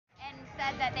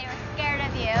said that they were scared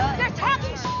of you. They're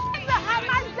talking shit behind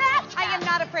my back. I am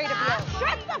not afraid of you.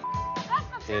 Shut the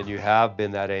up. And you have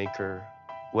been that anchor.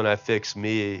 When I fix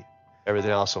me,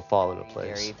 everything else will fall into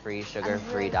place. Dairy-free,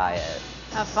 sugar-free diet.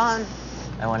 Have fun.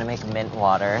 I want to make mint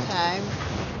water. Okay.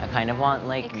 I kind of want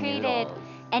like It created noodles.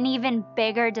 an even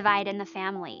bigger divide in the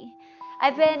family.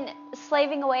 I've been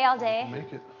slaving away all day.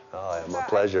 Make it. Oh, yeah, my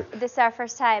pleasure. This is our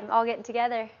first time all getting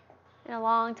together in a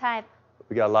long time.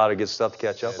 We got a lot of good stuff to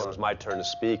catch up on. It was my turn to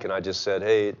speak, and I just said,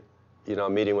 hey, you know,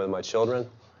 I'm meeting with my children.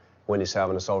 Wendy's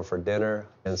having us over for dinner,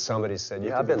 and somebody said,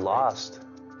 yeah, I've been lost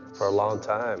for a long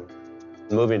time.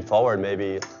 Moving forward,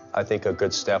 maybe I think a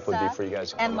good step would be for you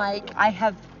guys. And like, I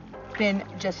have been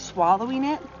just swallowing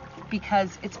it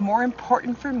because it's more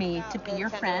important for me to be your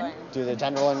friend. Do the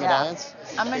tenderloin medallions?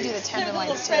 I'm gonna do the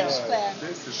tenderloins too.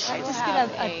 I just get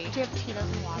a gift he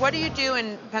doesn't want. What do you do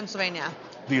in Pennsylvania?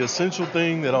 The essential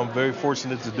thing that I'm very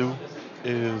fortunate to do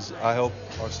is I help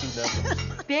our student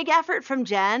athletes. Big effort from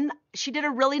Jen. She did a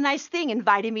really nice thing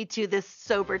inviting me to this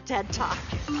sober TED Talk.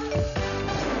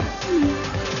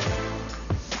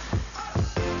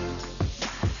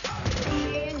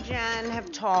 She and Jen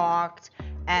have talked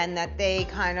and that they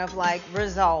kind of like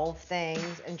resolve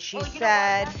things, and she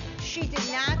said she did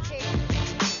not take.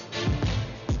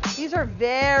 These are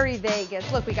very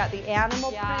Vegas. Look, we got the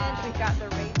animal print, we've got the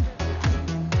race.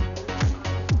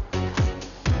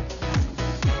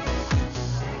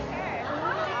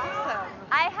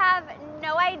 I have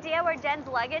no idea where Jen's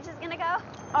luggage is gonna go.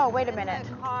 Oh, wait a minute.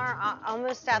 The car,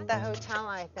 almost at the hotel,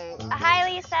 I think. Hi,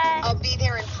 Lisa. I'll be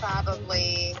there in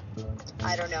probably,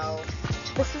 I don't know.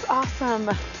 This is awesome.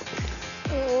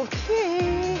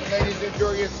 Okay. Ladies,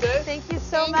 enjoy your stay. Thank you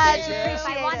so much. If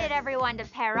I wanted everyone to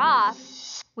pair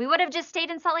off, we would have just stayed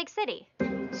in Salt Lake City.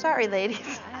 Sorry,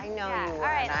 ladies. I know Yeah, you would. all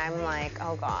right. I'm like,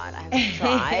 oh God, I have to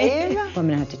drive. I'm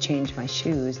gonna have to change my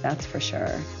shoes, that's for sure.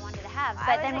 I wanted to have.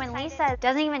 But then when Lisa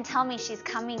doesn't even tell me she's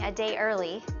coming a day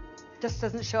early. Just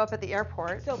doesn't show up at the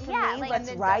airport. So for Yeah, me, like-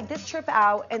 let's ride this trip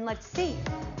out and let's see.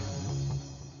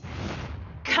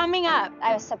 Coming up,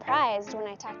 I was surprised when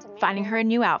I talked to Mary. finding her a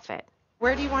new outfit.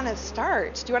 Where do you want to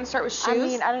start? Do you want to start with shoes? I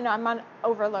mean, I don't know, I'm on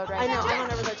overload right now. I know, I'm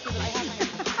on overload too, but I have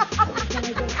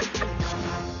my...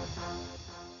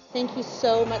 Thank you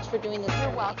so much for doing this.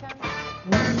 You're welcome.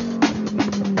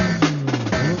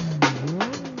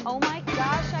 Oh my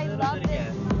gosh, I love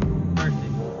this.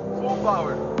 Full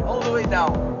power, all the way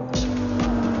down.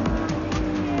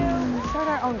 Start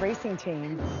our own racing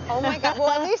team. Oh my God. Well,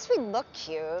 at least we look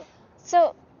cute.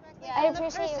 So, I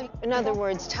appreciate you. In other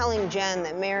words, telling Jen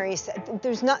that Mary said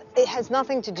it has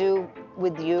nothing to do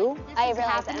with you. I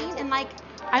realize that. And like,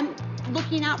 I'm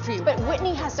looking out for you. But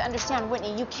Whitney has to understand,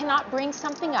 Whitney, you cannot bring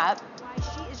something up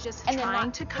She is just and then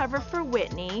trying to cover for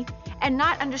Whitney and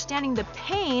not understanding the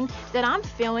pain that I'm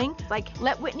feeling. Like,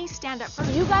 let Whitney stand up for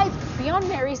you guys. Be on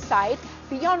Mary's side.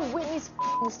 Be on Whitney's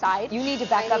side. You need to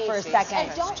back up for a second.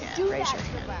 And don't do that.